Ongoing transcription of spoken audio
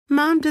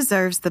Mom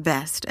deserves the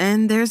best,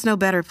 and there's no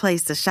better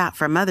place to shop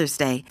for Mother's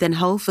Day than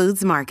Whole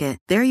Foods Market.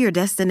 They're your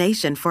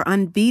destination for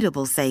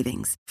unbeatable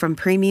savings, from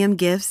premium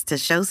gifts to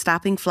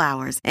show-stopping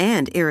flowers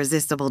and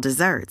irresistible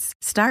desserts.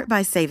 Start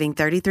by saving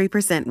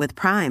 33% with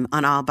Prime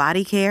on all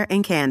body care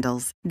and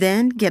candles.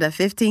 Then get a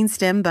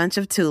 15-stem bunch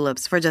of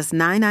tulips for just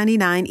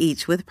 $9.99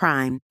 each with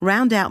Prime.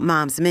 Round out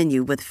Mom's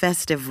menu with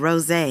festive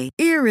rosé,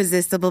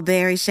 irresistible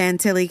berry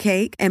chantilly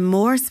cake, and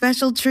more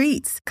special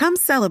treats. Come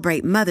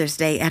celebrate Mother's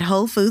Day at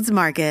Whole Foods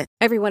Market.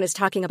 Everyone is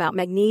talking about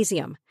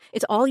magnesium.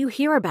 It's all you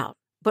hear about.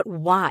 But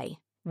why?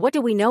 What do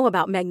we know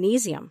about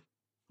magnesium?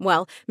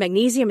 Well,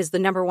 magnesium is the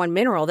number one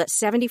mineral that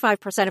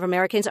 75% of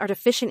Americans are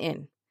deficient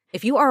in.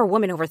 If you are a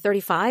woman over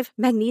 35,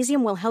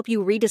 magnesium will help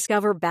you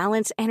rediscover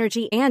balance,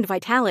 energy, and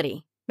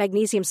vitality.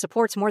 Magnesium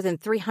supports more than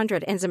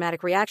 300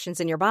 enzymatic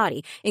reactions in your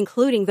body,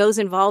 including those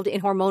involved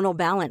in hormonal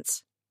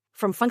balance.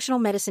 From functional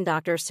medicine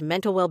doctors to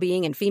mental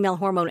well-being and female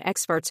hormone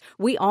experts,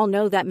 we all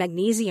know that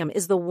magnesium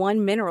is the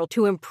one mineral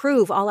to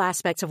improve all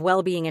aspects of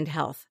well-being and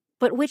health.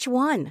 But which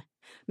one?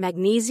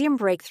 Magnesium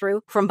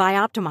Breakthrough from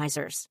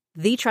Bioptimizers,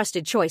 the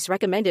trusted choice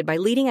recommended by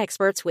leading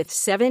experts with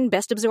 7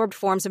 best-absorbed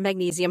forms of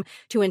magnesium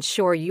to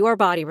ensure your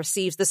body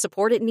receives the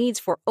support it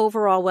needs for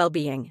overall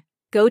well-being.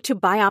 Go to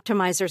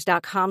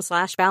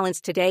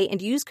bioptimizers.com/balance today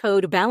and use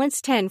code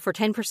BALANCE10 for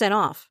 10%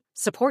 off.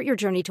 Support your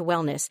journey to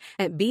wellness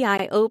at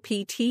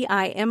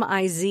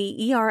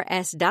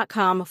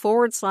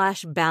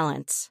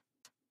bioptimizers.com/balance.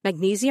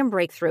 Magnesium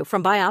Breakthrough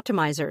from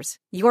Bioptimizers,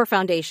 your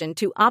foundation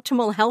to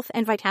optimal health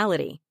and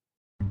vitality.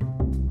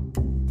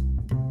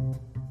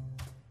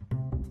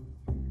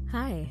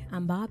 Hi,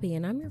 I'm Bobby,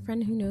 and I'm your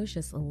friend who knows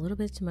just a little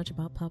bit too much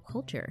about pop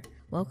culture.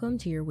 Welcome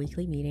to your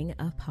weekly meeting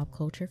of Pop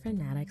Culture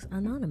Fanatics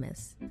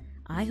Anonymous.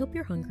 I hope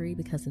you're hungry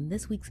because in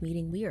this week's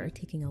meeting, we are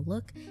taking a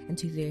look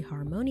into the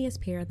harmonious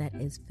pair that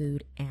is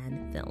food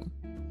and film.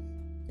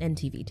 And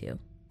TV, too.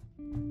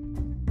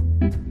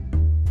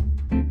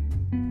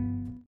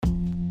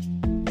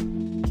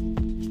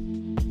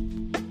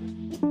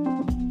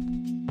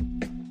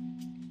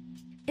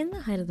 In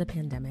the height of the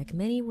pandemic,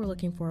 many were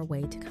looking for a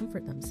way to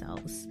comfort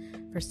themselves.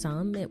 For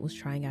some, it was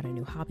trying out a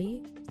new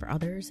hobby. For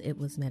others, it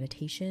was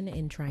meditation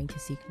and trying to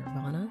seek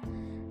nirvana.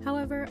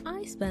 However,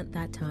 I spent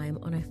that time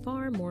on a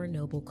far more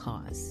noble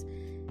cause.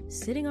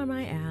 Sitting on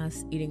my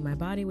ass, eating my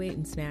body weight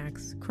in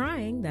snacks,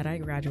 crying that I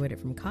graduated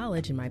from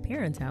college in my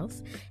parents'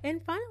 house,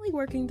 and finally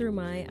working through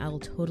my I'll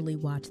totally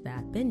watch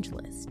that binge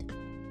list.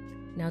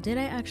 Now, did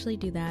I actually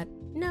do that?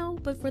 No,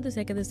 but for the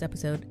sake of this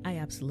episode, I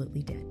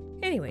absolutely did.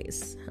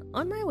 Anyways,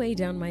 on my way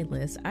down my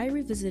list, I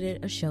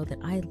revisited a show that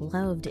I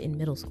loved in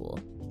middle school,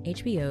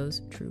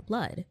 HBO's True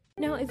Blood.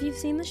 Now, if you've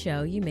seen the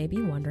show, you may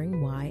be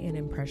wondering why an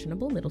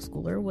impressionable middle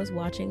schooler was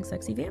watching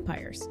sexy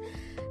vampires.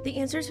 The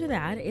answer to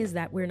that is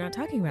that we're not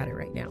talking about it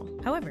right now.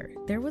 However,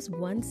 there was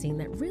one scene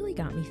that really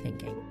got me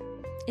thinking.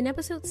 In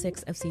episode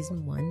 6 of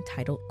season 1,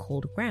 titled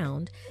Cold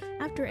Ground,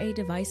 after a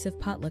divisive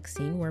potluck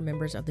scene where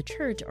members of the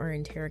church are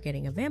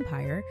interrogating a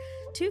vampire,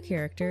 2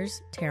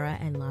 characters, Tara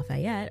and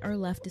Lafayette, are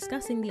left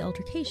discussing the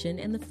altercation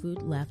and the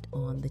food left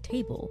on the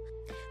table.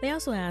 They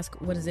also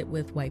ask, what is it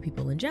with white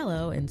people and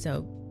Jell-O? And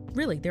so,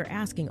 really, they're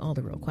asking all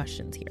the real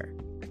questions here.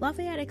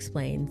 Lafayette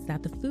explains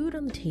that the food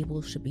on the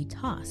table should be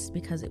tossed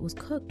because it was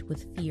cooked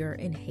with fear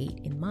and hate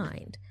in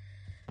mind.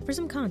 For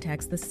some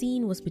context, the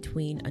scene was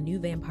between a new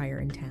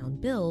vampire in town,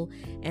 Bill,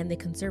 and the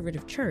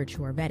conservative church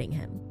who are vetting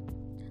him.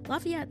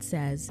 Lafayette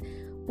says,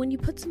 when you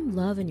put some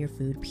love in your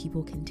food,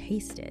 people can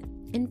taste it.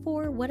 And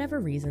for whatever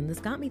reason, this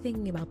got me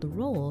thinking about the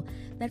role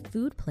that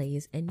food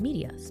plays in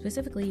media,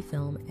 specifically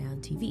film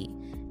and TV,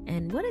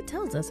 and what it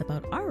tells us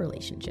about our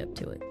relationship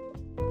to it.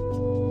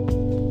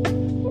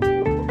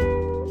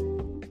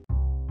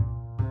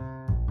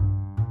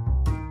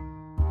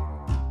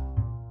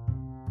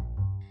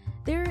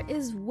 There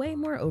is way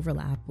more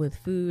overlap with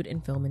food in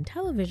film and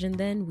television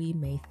than we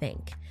may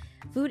think.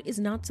 Food is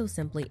not so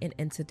simply an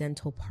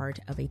incidental part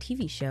of a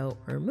TV show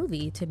or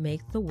movie to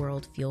make the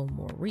world feel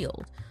more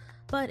real,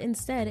 but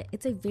instead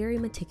it's a very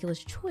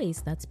meticulous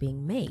choice that's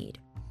being made.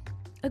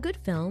 A good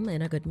film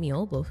and a good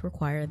meal both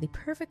require the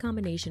perfect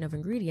combination of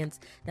ingredients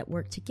that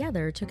work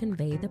together to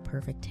convey the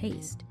perfect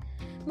taste.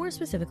 More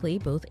specifically,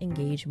 both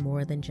engage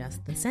more than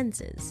just the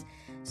senses.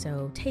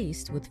 So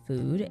taste with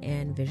food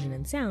and vision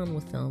and sound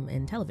with film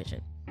and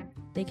television.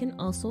 They can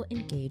also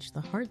engage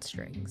the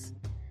heartstrings.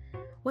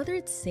 Whether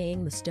it's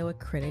seeing the stoic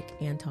critic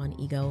Anton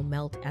Ego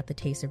melt at the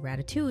taste of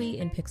Ratatouille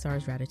in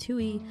Pixar's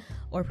Ratatouille,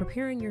 or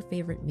preparing your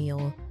favorite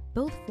meal,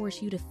 both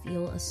force you to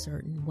feel a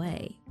certain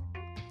way.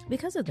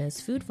 Because of this,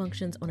 food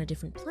functions on a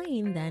different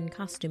plane than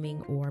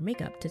costuming or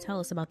makeup to tell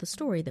us about the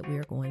story that we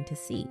are going to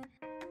see.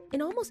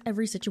 In almost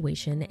every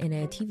situation in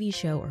a TV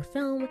show or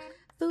film,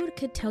 food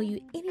could tell you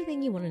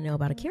anything you want to know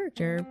about a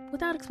character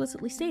without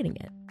explicitly stating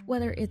it.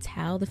 Whether it's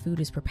how the food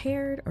is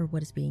prepared or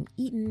what is being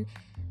eaten,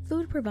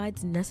 food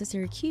provides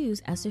necessary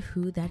cues as to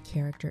who that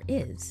character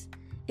is.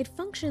 It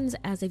functions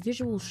as a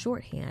visual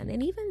shorthand,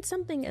 and even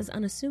something as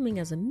unassuming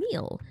as a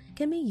meal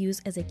can be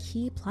used as a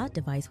key plot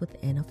device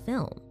within a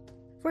film.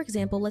 For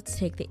example, let's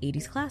take the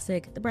 80s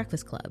classic, The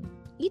Breakfast Club.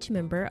 Each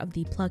member of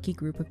the plucky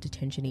group of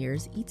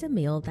detentioneers eats a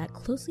meal that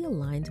closely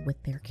aligns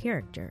with their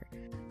character.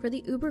 For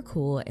the uber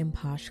cool and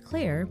posh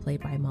Claire,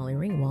 played by Molly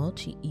Ringwald,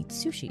 she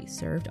eats sushi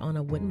served on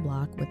a wooden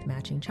block with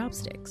matching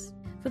chopsticks.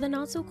 For the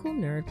not-so-cool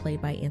nerd,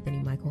 played by Anthony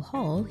Michael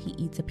Hall, he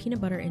eats a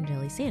peanut butter and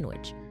jelly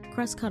sandwich,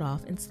 crust cut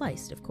off and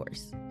sliced, of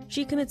course.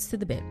 She commits to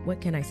the bit, what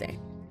can I say?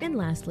 And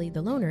lastly,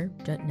 the loner,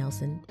 Judd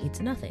Nelson,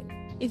 eats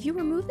nothing. If you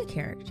remove the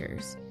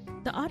characters,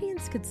 the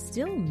audience could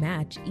still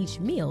match each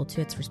meal to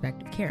its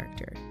respective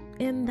character.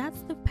 And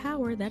that's the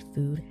power that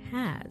food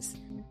has.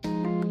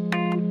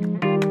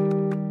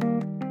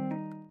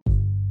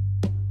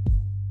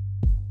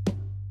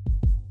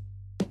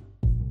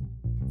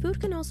 Food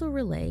can also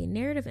relay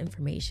narrative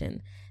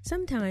information,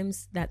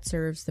 sometimes that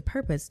serves the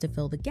purpose to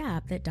fill the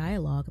gap that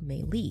dialogue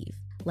may leave.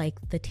 Like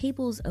the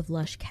tables of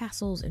lush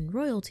castles and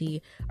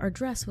royalty are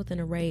dressed with an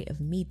array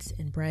of meats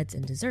and breads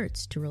and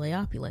desserts to relay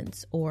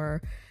opulence,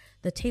 or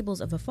the tables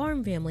of a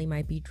farm family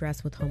might be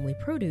dressed with homely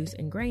produce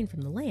and grain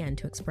from the land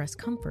to express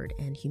comfort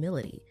and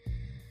humility.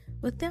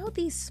 Without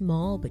these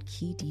small but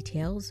key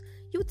details,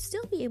 you would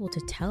still be able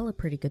to tell a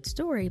pretty good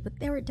story, but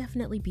there would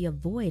definitely be a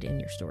void in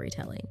your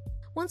storytelling.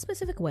 One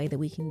specific way that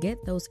we can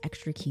get those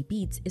extra key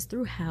beats is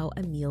through how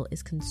a meal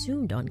is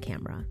consumed on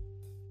camera.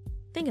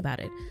 Think about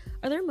it.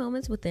 Are there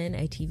moments within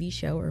a TV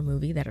show or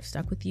movie that have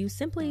stuck with you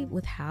simply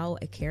with how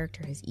a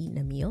character has eaten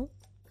a meal?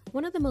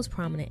 One of the most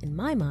prominent in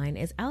my mind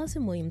is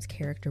Allison Williams'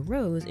 character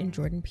Rose in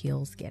Jordan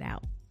Peele's Get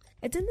Out.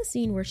 It's in the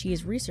scene where she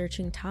is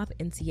researching top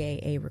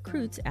NCAA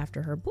recruits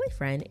after her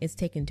boyfriend is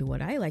taken to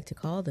what I like to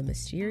call the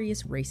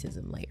mysterious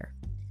racism layer.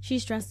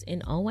 She's dressed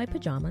in all-white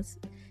pajamas,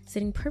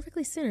 sitting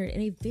perfectly centered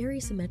in a very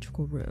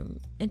symmetrical room,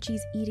 and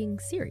she's eating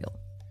cereal.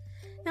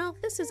 Now,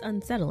 this is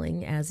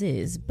unsettling as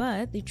is,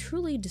 but the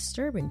truly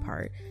disturbing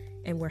part,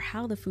 and where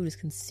how the food is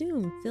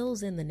consumed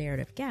fills in the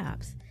narrative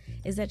gaps,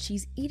 is that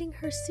she's eating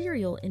her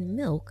cereal and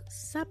milk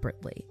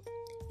separately.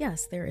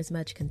 Yes, there is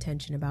much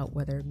contention about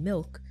whether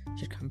milk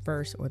should come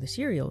first or the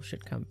cereal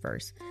should come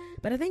first,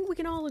 but I think we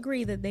can all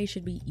agree that they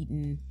should be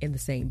eaten in the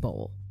same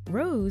bowl.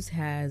 Rose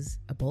has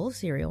a bowl of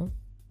cereal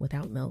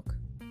without milk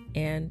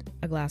and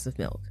a glass of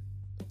milk.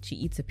 She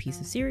eats a piece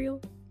of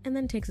cereal and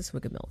then takes a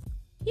swig of milk.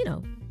 You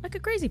know, like a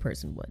crazy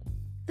person would.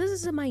 This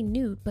is a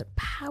minute but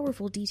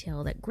powerful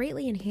detail that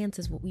greatly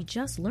enhances what we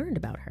just learned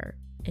about her,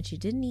 and she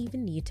didn't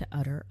even need to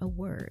utter a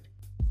word.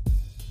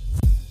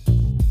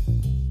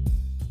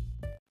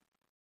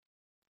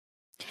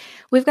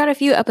 We've got a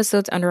few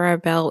episodes under our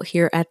belt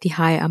here at the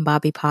Hi, I'm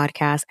Bobby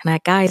podcast.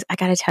 And guys, I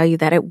got to tell you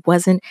that it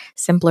wasn't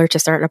simpler to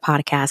start a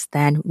podcast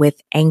than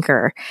with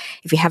Anchor.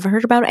 If you haven't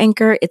heard about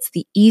Anchor, it's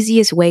the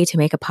easiest way to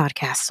make a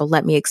podcast. So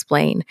let me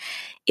explain.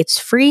 It's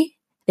free.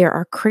 There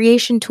are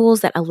creation tools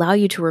that allow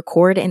you to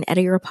record and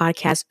edit your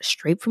podcast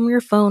straight from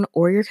your phone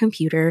or your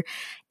computer.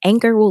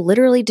 Anchor will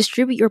literally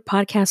distribute your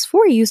podcast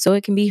for you so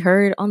it can be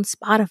heard on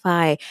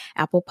Spotify,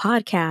 Apple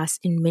Podcasts,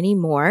 and many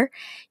more.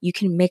 You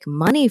can make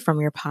money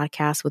from your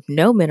podcast with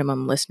no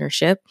minimum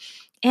listenership.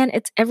 And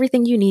it's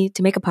everything you need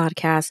to make a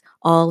podcast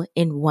all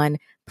in one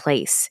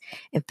place.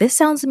 If this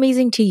sounds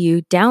amazing to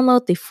you,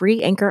 download the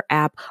free Anchor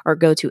app or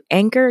go to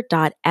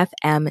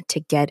anchor.fm to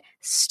get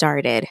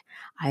started.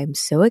 I'm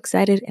so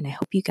excited and I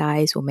hope you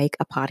guys will make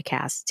a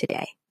podcast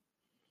today.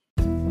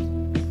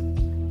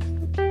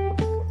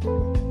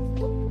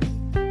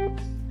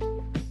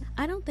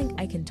 I don't think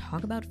I can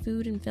talk about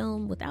food in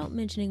film without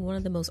mentioning one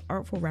of the most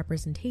artful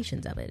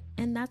representations of it,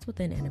 and that's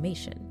within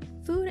animation.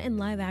 Food in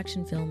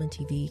live-action film and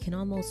TV can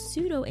almost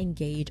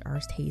pseudo-engage our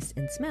tastes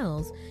and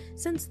smells,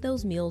 since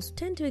those meals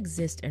tend to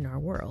exist in our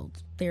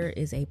world. There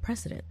is a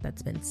precedent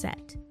that's been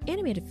set.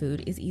 Animated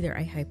food is either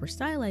a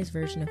hyper-stylized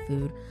version of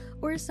food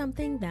or is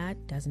something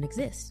that doesn't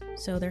exist,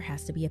 so there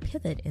has to be a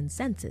pivot in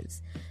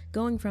senses,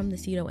 going from the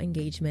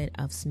pseudo-engagement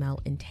of smell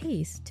and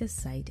taste to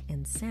sight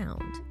and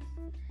sound.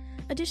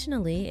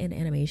 Additionally, in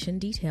animation,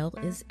 detail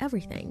is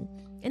everything,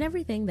 and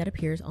everything that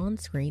appears on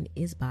screen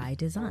is by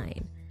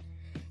design.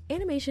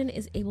 Animation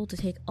is able to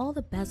take all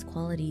the best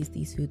qualities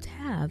these foods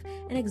have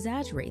and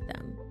exaggerate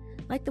them,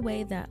 like the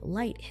way that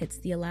light hits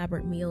the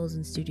elaborate meals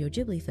in Studio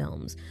Ghibli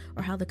films,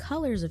 or how the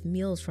colors of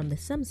meals from The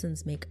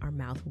Simpsons make our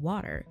mouth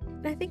water.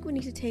 And I think we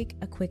need to take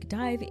a quick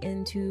dive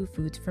into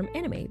foods from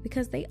anime,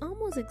 because they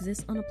almost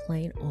exist on a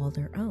plane all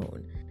their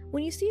own.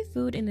 When you see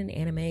food in an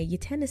anime, you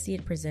tend to see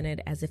it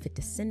presented as if it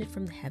descended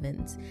from the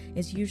heavens,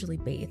 is usually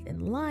bathed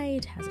in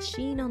light, has a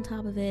sheen on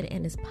top of it,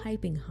 and is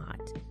piping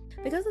hot.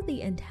 Because of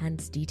the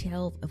intense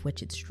detail of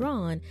which it's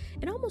drawn,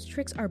 it almost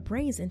tricks our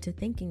brains into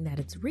thinking that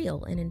it's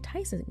real and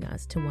enticing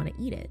us to want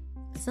to eat it.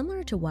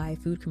 Similar to why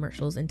food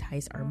commercials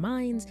entice our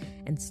minds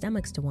and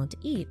stomachs to want to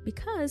eat,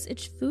 because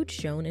it's food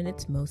shown in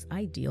its most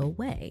ideal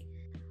way.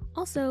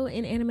 Also,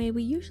 in anime,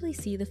 we usually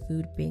see the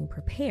food being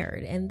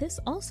prepared, and this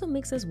also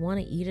makes us want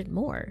to eat it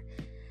more.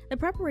 The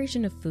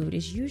preparation of food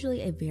is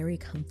usually a very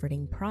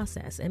comforting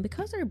process, and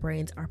because our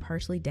brains are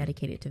partially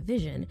dedicated to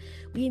vision,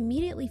 we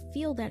immediately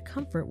feel that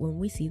comfort when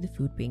we see the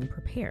food being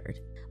prepared.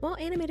 While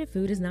animated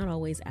food is not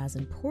always as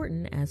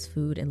important as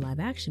food in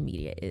live action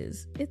media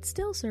is, it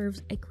still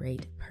serves a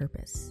great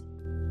purpose.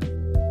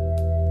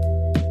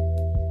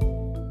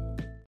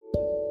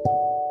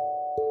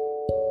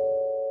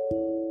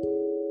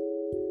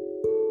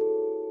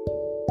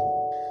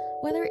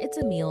 Whether it's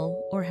a meal,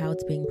 or how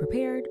it's being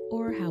prepared,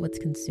 or how it's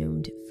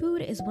consumed,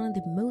 food is one of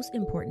the most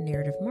important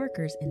narrative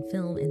markers in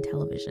film and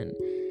television.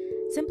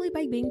 Simply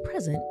by being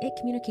present, it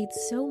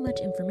communicates so much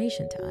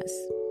information to us.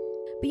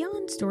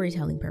 Beyond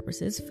storytelling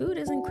purposes, food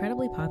is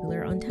incredibly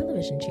popular on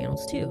television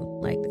channels too,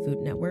 like the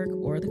Food Network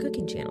or the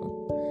Cooking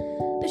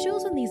Channel. The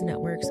shows on these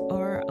networks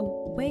are a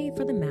way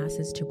for the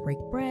masses to break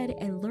bread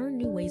and learn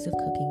new ways of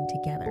cooking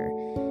together.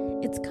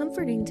 It's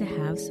comforting to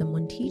have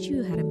someone teach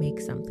you how to make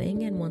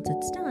something, and once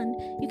it's done,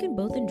 you can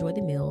both enjoy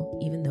the meal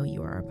even though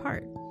you are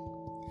apart.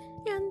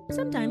 And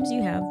sometimes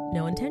you have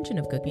no intention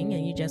of cooking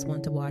and you just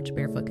want to watch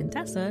Barefoot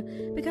Contessa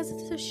because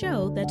it's a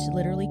show that's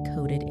literally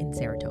coated in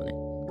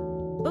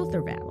serotonin. Both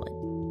are valid.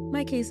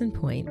 My case in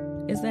point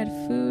is that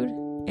food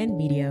and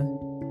media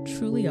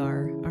truly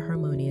are a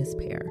harmonious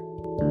pair.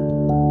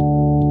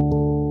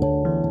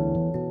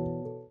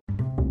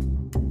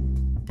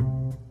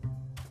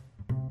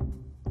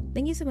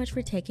 Thank you so much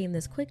for taking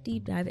this quick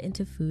deep dive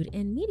into food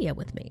and media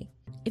with me.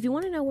 If you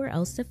want to know where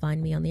else to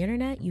find me on the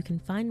internet, you can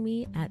find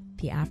me at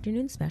The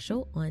Afternoon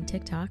Special on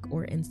TikTok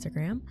or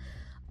Instagram,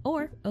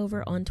 or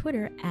over on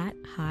Twitter at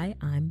Hi,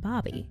 I'm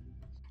Bobby.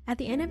 At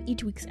the end of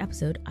each week's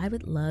episode, I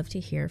would love to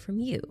hear from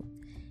you.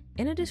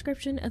 In a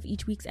description of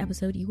each week's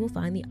episode, you will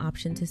find the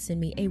option to send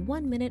me a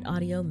 1-minute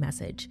audio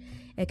message.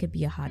 It could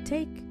be a hot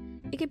take,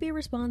 it could be a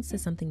response to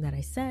something that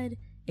I said,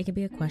 it could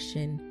be a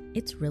question.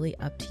 It's really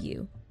up to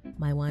you.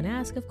 My one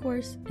ask, of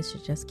course, is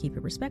to just keep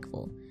it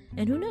respectful.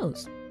 And who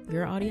knows,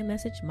 your audio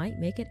message might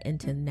make it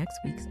into next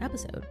week's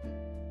episode.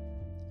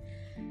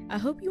 I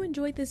hope you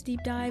enjoyed this deep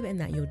dive and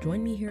that you'll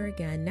join me here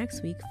again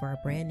next week for a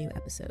brand new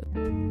episode.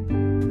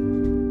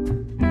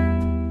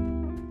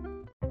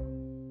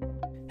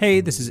 Hey,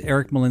 this is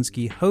Eric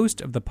Molinsky,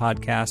 host of the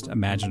podcast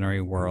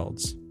Imaginary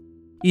Worlds.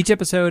 Each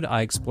episode,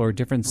 I explore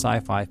different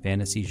sci-fi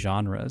fantasy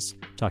genres,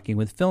 talking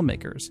with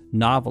filmmakers,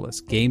 novelists,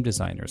 game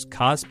designers,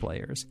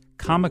 cosplayers,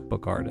 comic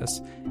book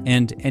artists,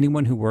 and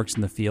anyone who works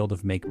in the field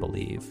of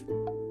make-believe.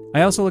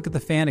 I also look at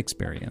the fan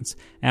experience,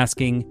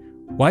 asking,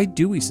 why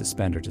do we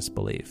suspend our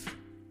disbelief?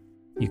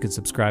 You can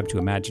subscribe to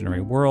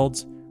Imaginary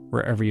Worlds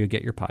wherever you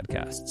get your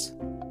podcasts.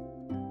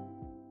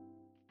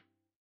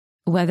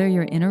 Whether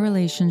you're in a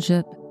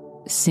relationship,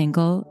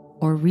 single,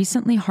 or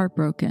recently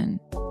heartbroken,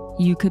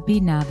 you could be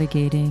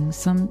navigating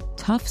some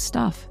tough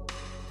stuff.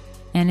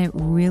 And it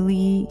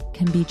really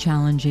can be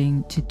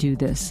challenging to do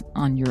this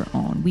on your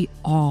own. We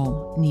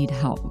all need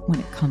help when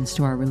it comes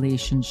to our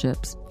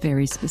relationships,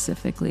 very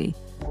specifically,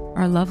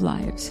 our love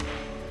lives.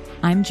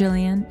 I'm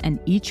Jillian,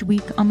 and each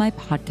week on my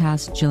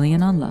podcast,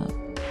 Jillian on Love,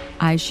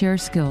 I share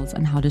skills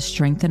on how to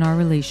strengthen our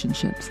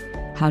relationships,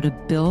 how to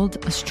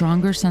build a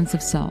stronger sense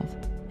of self,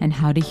 and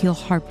how to heal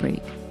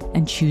heartbreak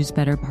and choose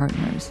better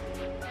partners.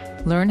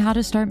 Learn how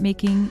to start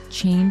making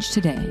change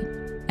today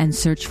and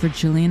search for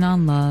Jillian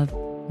on Love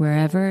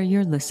wherever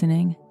you're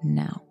listening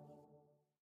now.